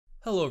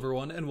Hello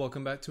everyone and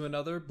welcome back to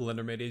another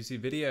BlenderMadeEasy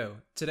video.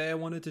 Today I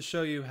wanted to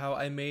show you how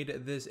I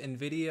made this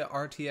Nvidia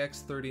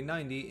RTX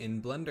 3090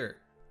 in Blender.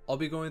 I'll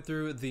be going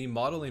through the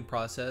modeling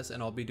process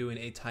and I'll be doing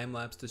a time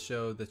lapse to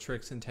show the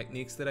tricks and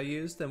techniques that I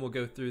used, then we'll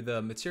go through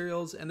the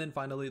materials and then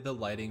finally the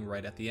lighting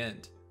right at the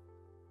end.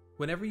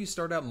 Whenever you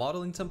start out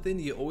modeling something,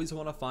 you always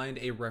want to find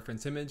a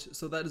reference image,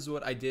 so that is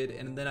what I did,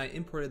 and then I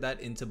imported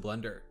that into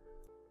Blender.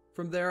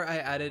 From there, I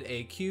added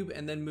a cube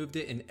and then moved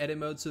it in edit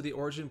mode so the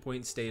origin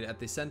point stayed at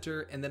the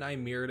center, and then I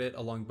mirrored it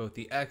along both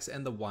the X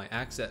and the Y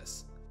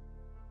axis.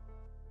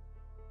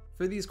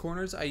 For these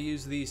corners, I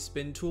use the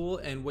spin tool,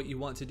 and what you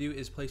want to do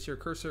is place your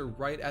cursor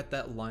right at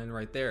that line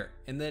right there,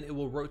 and then it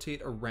will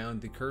rotate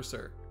around the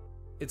cursor.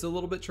 It's a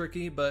little bit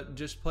tricky, but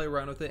just play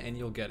around with it and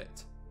you'll get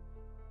it.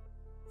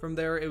 From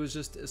there, it was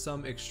just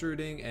some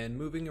extruding and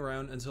moving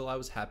around until I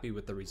was happy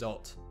with the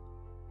result.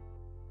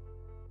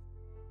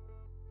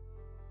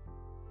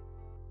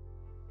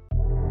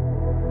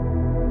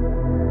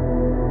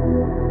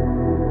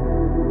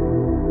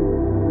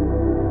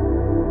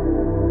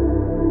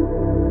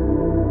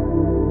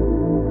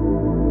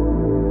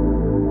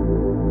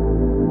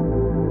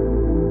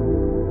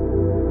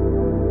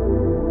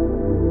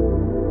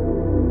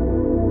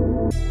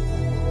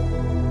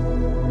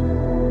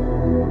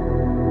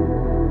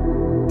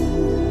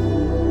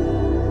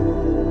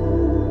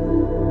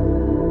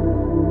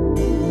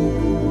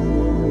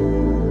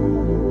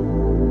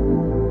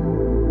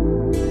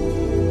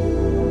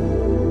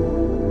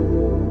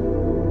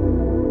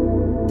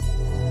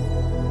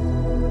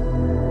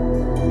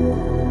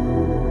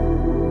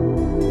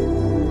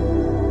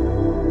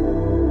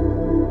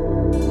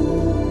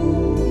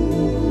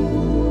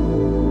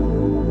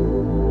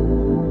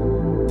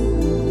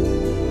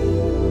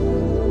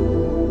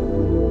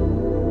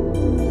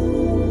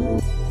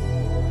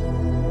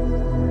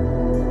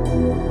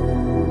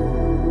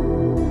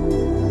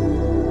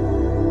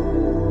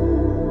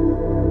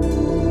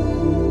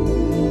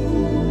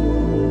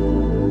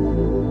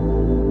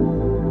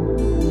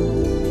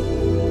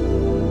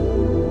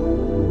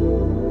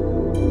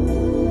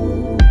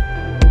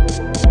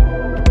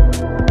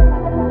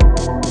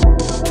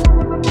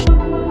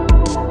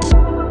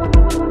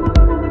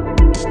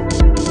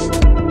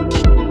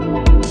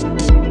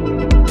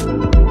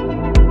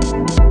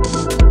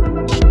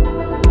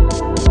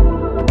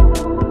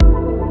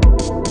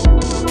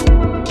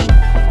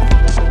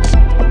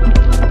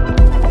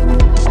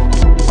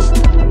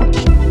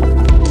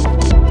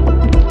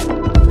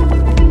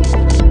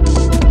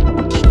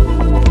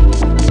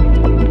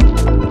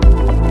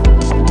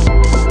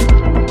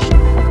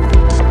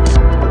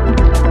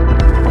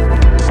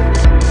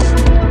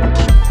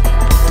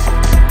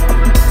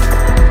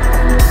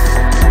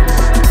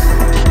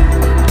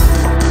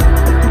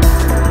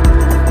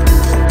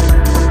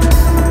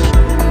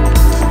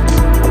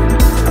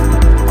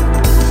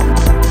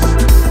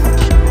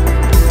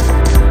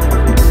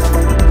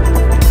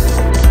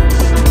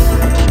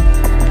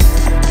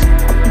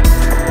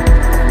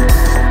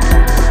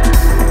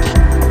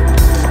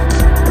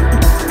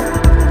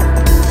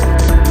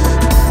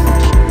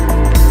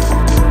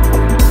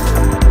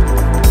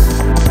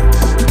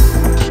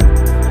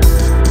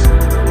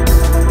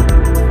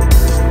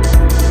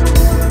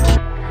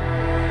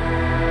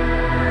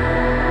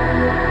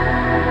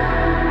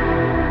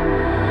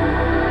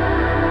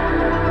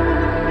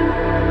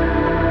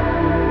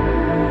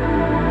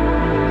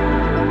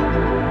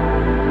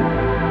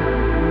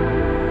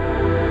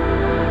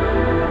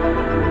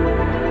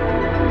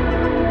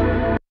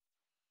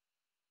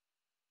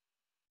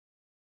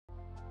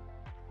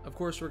 Of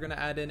course, we're going to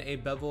add in a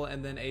bevel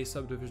and then a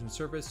subdivision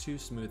surface to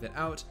smooth it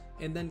out,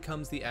 and then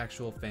comes the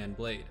actual fan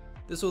blade.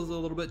 This was a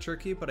little bit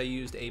tricky, but I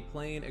used a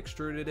plane,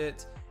 extruded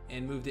it,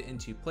 and moved it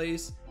into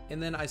place,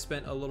 and then I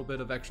spent a little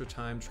bit of extra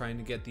time trying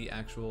to get the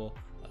actual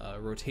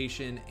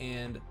rotation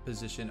and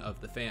position of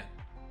the fan.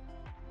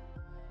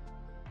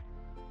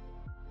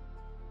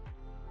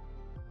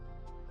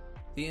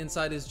 The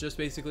inside is just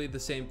basically the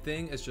same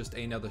thing, it's just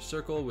another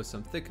circle with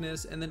some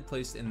thickness and then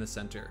placed in the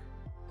center.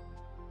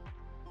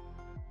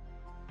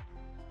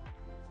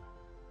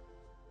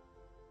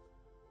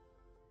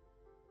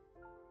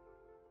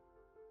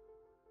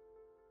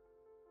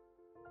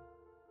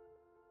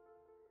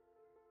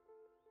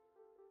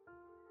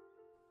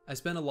 I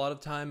spent a lot of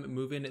time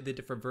moving the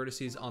different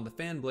vertices on the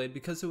fan blade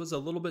because it was a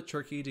little bit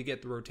tricky to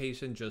get the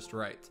rotation just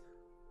right.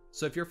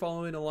 So if you're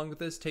following along with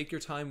this, take your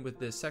time with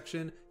this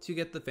section to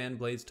get the fan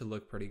blades to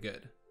look pretty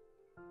good.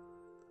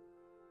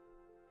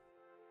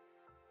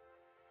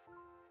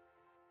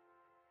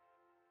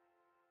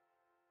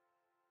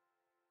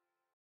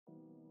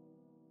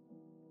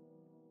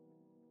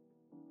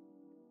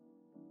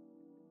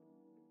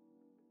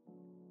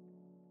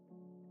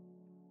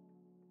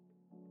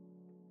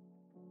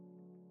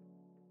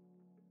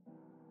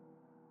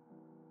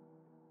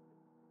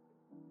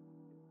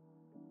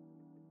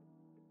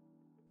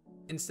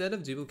 Instead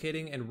of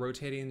duplicating and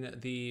rotating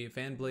the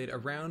fan blade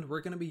around, we're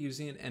going to be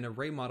using an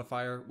array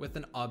modifier with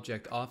an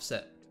object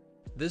offset.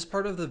 This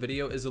part of the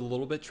video is a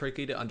little bit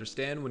tricky to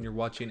understand when you're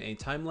watching a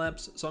time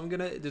lapse, so I'm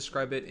going to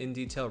describe it in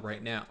detail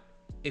right now.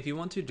 If you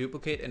want to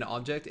duplicate an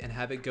object and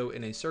have it go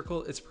in a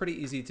circle, it's pretty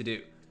easy to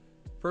do.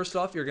 First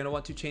off, you're going to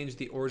want to change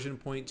the origin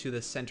point to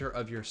the center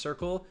of your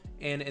circle,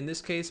 and in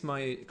this case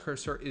my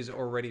cursor is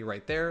already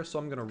right there, so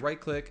I'm going to right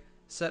click,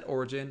 set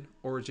origin,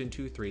 origin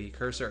to 3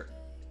 cursor.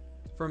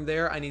 From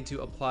there I need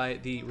to apply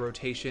the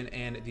rotation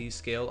and the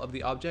scale of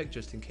the object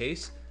just in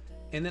case,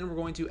 and then we're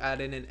going to add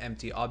in an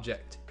empty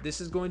object.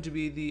 This is going to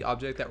be the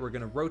object that we're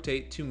going to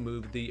rotate to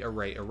move the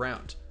array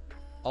around.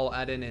 I'll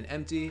add in an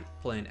empty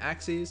plain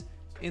axis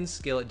and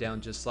scale it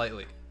down just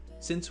slightly.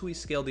 Since we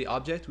scaled the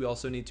object, we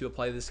also need to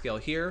apply the scale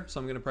here,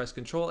 so I'm going to press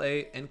Ctrl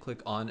A and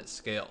click on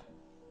Scale.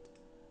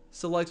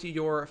 Select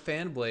your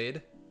fan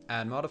blade,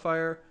 add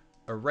modifier,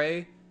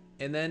 array,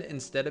 and then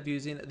instead of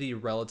using the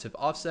relative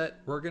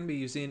offset, we're going to be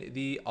using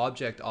the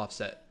object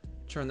offset.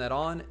 Turn that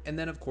on, and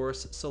then of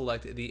course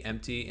select the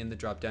empty in the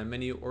drop down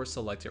menu or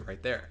select it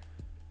right there.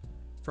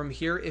 From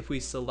here, if we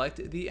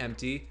select the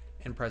empty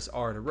and press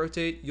R to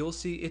rotate, you'll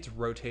see it's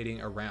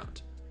rotating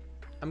around.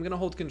 I'm going to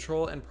hold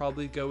Control and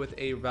probably go with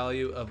a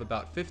value of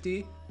about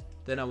 50,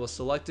 then I will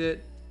select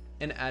it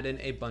and add in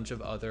a bunch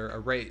of other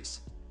arrays.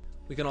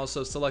 We can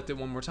also select it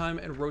one more time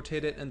and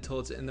rotate it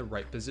until it's in the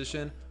right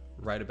position,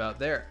 right about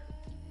there.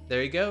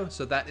 There you go,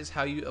 so that is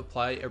how you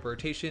apply a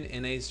rotation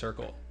in a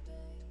circle.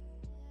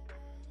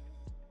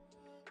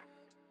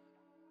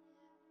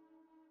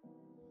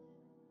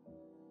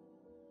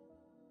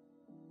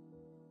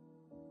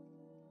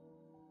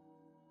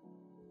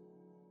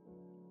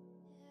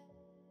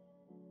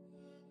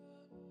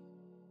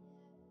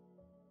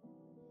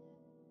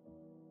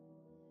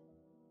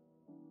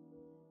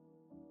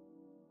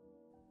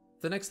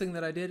 The next thing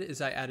that I did is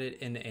I added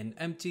in an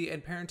empty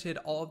and parented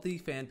all of the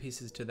fan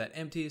pieces to that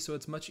empty, so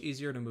it's much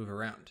easier to move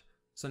around.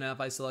 So now if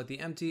I select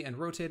the empty and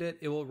rotate it,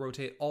 it will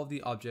rotate all of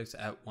the objects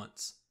at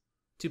once.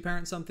 To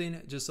parent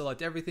something, just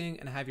select everything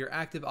and have your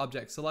active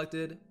object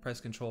selected,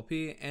 press Ctrl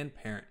P and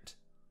parent.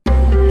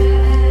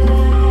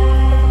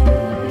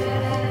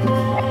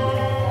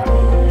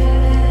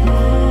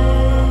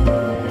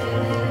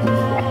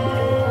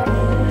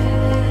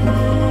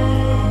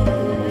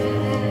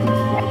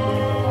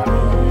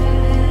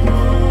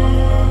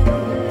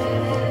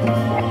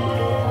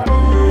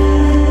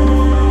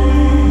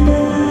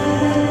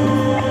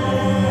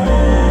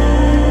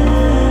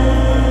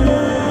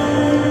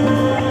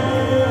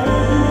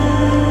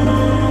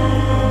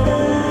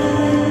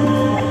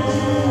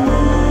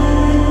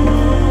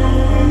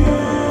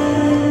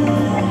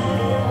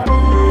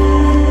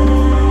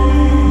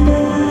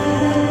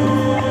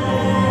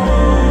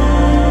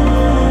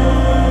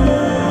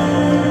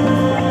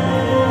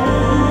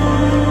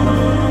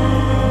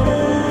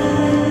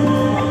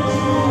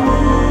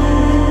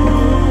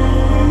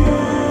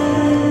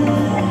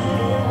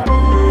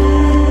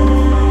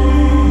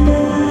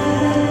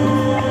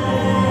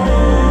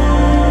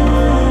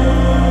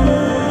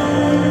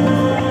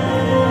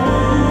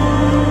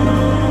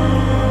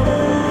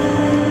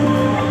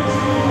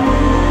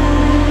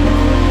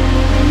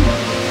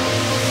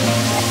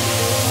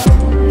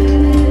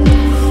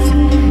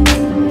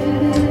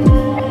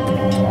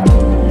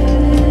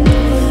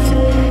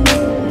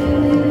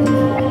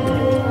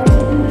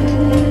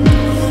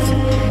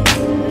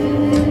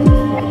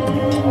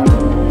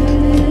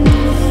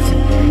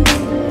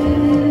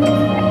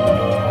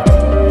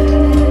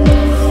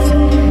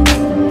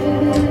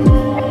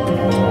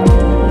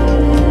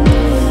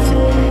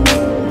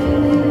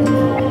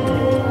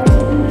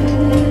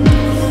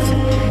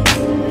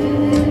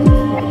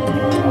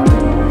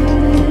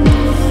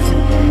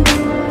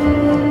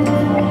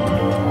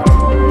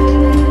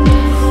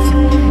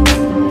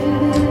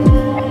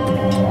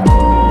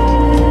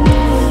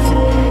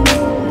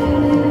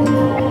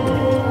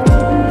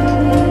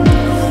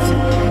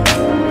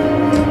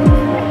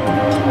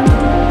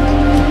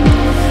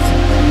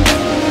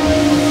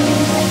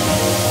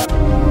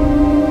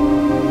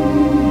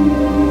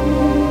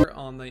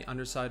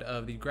 Underside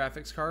of the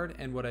graphics card,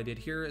 and what I did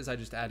here is I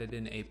just added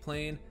in a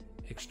plane,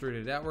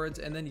 extruded outwards,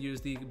 and then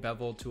used the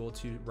bevel tool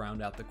to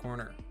round out the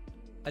corner.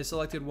 I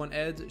selected one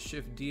edge,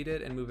 Shift D'd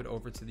it and move it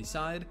over to the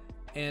side,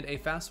 and a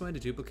fast way to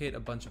duplicate a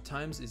bunch of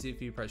times is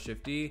if you press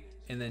Shift D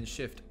and then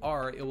Shift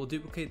R, it will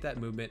duplicate that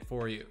movement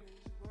for you.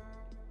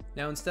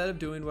 Now instead of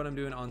doing what I'm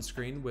doing on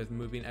screen with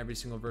moving every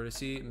single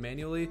vertex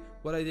manually,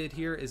 what I did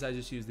here is I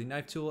just used the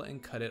knife tool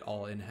and cut it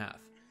all in half.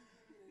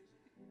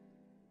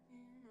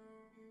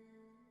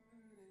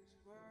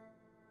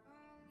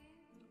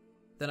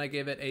 Then I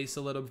gave it a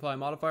solidify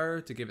modifier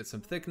to give it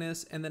some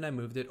thickness, and then I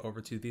moved it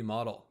over to the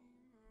model.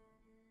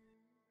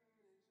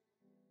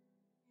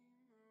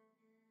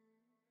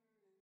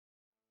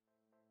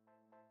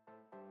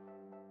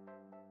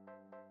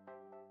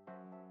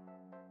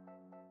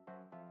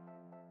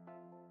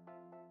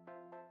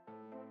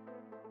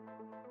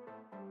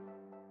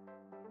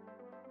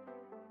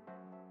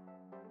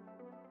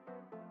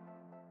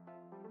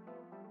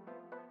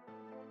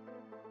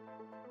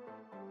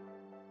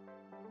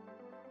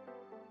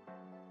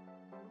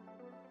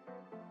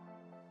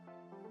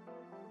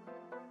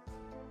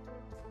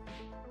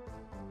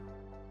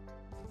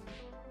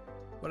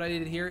 What I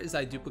did here is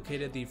I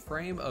duplicated the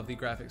frame of the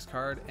graphics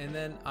card and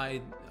then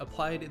I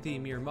applied the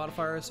mirror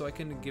modifier so I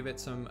can give it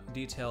some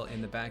detail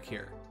in the back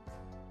here.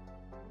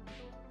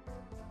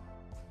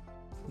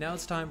 Now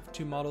it's time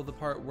to model the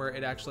part where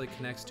it actually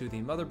connects to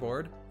the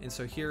motherboard, and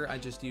so here I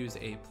just used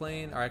a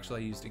plane, or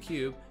actually I used a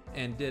cube,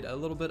 and did a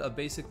little bit of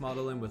basic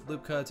modeling with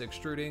loop cuts,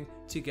 extruding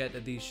to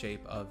get the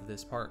shape of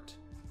this part.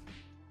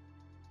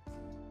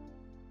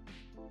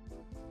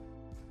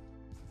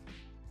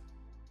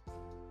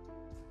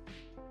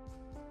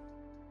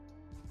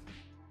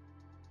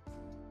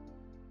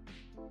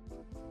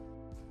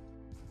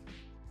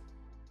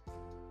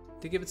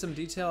 To give it some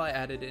detail, I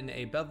added in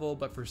a bevel,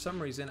 but for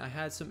some reason I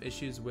had some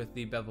issues with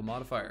the bevel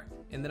modifier.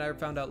 And then I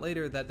found out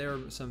later that there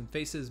were some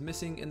faces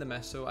missing in the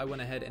mesh, so I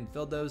went ahead and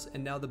filled those,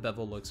 and now the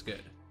bevel looks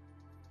good.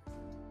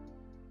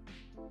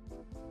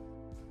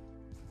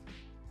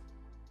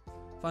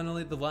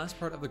 Finally, the last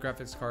part of the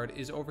graphics card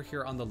is over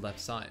here on the left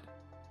side.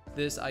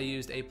 This I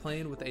used a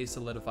plane with a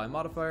solidify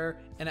modifier,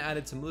 and I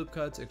added some loop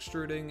cuts,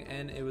 extruding,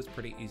 and it was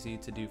pretty easy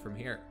to do from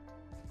here.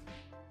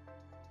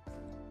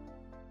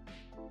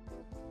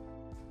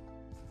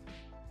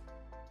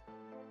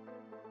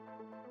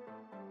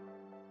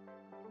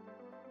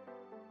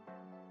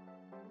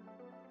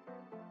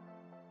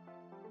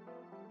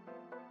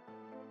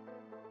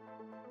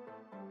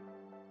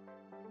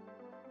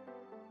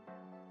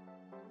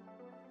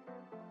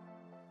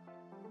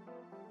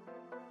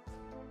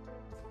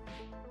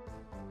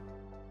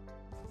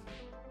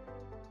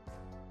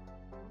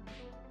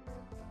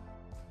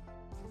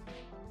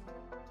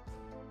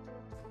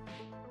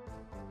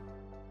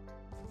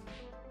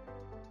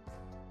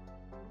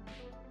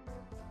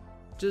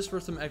 Just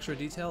for some extra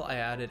detail, I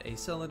added a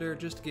cylinder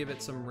just to give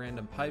it some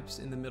random pipes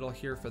in the middle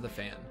here for the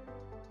fan.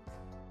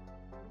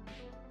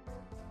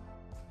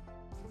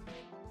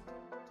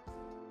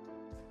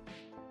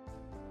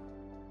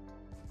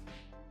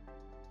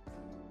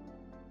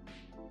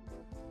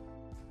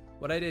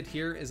 What I did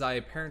here is I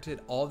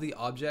parented all the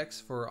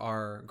objects for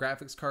our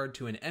graphics card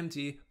to an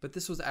empty, but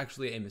this was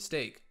actually a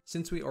mistake.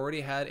 Since we already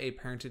had a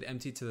parented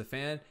empty to the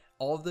fan,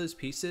 all of those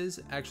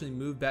pieces actually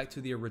moved back to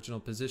the original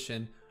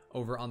position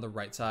over on the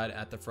right side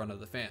at the front of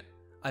the fan.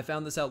 I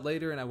found this out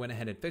later and I went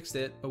ahead and fixed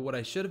it, but what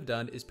I should have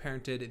done is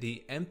parented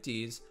the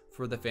empties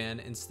for the fan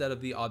instead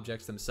of the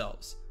objects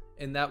themselves,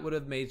 and that would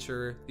have made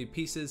sure the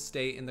pieces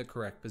stay in the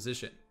correct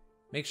position.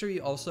 Make sure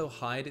you also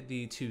hide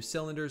the two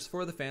cylinders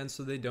for the fan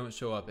so they don't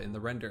show up in the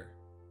render.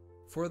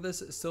 For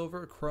this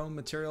silver chrome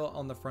material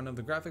on the front of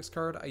the graphics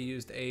card, I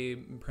used a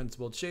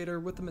principled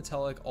shader with the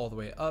metallic all the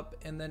way up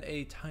and then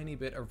a tiny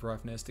bit of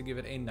roughness to give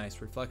it a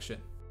nice reflection.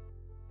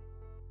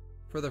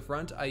 For the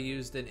front, I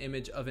used an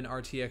image of an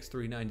RTX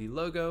 390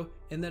 logo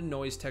and then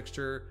noise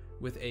texture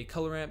with a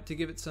color ramp to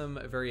give it some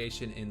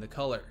variation in the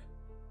color.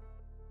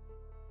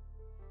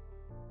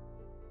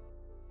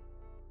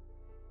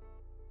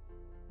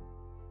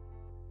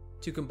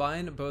 To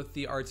combine both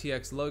the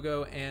RTX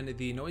logo and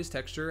the noise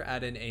texture,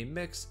 add in a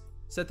mix,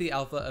 set the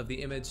alpha of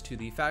the image to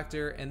the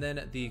factor, and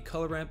then the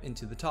color ramp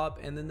into the top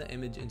and then the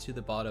image into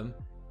the bottom,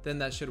 then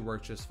that should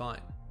work just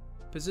fine.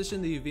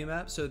 Position the UV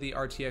map so the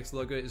RTX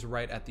logo is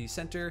right at the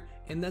center,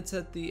 and then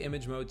set the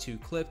image mode to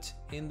clipped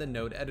in the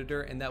node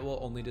editor, and that will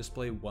only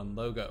display one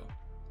logo.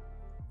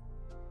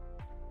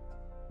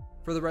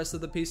 For the rest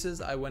of the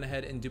pieces, I went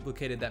ahead and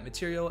duplicated that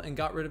material and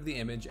got rid of the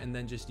image and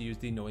then just used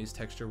the noise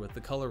texture with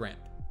the color ramp.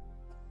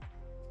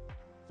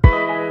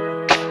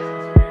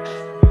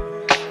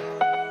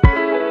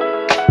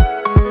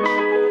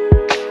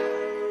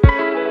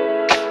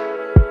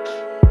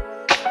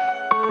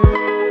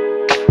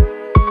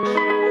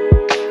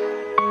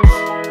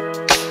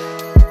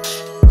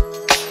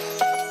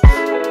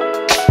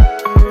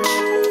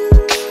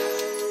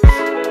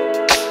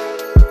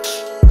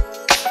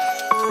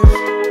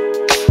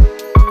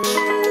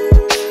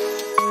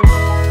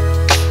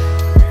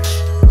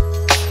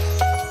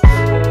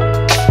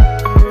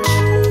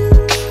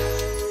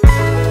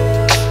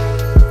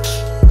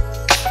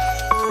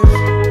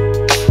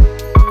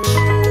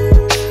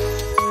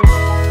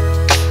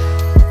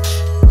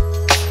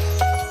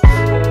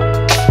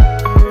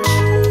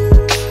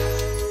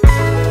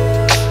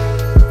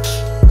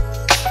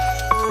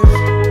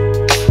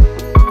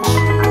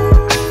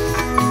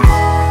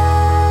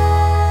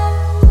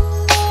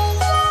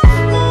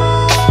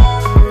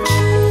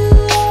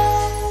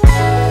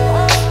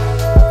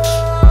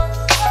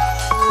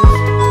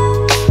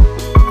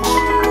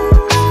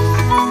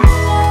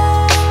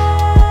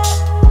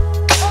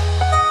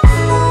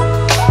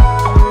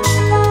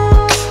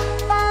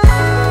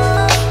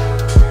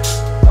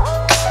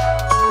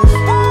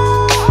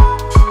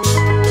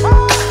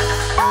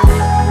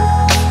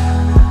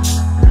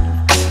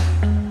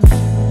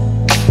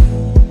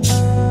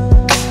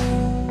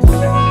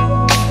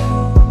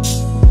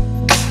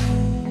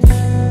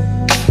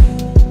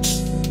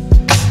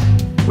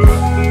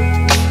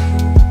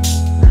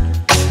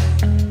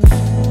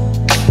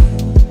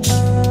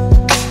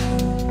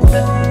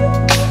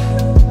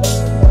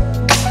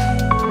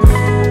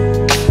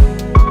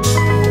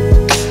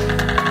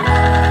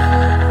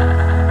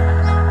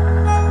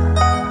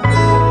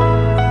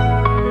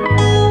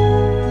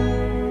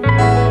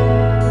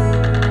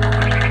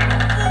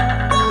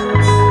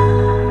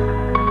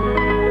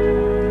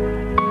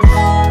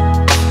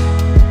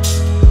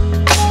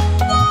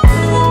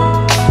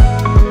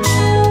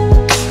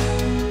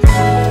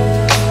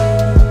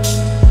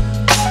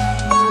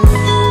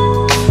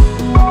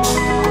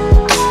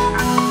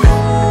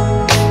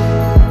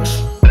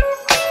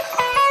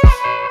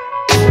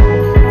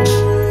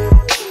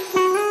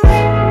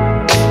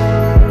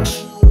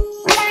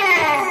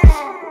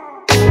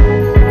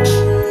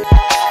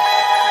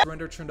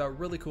 it turned out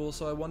really cool,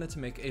 so I wanted to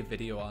make a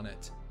video on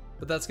it.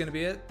 But that's going to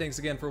be it. Thanks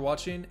again for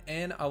watching,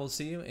 and I will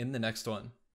see you in the next one.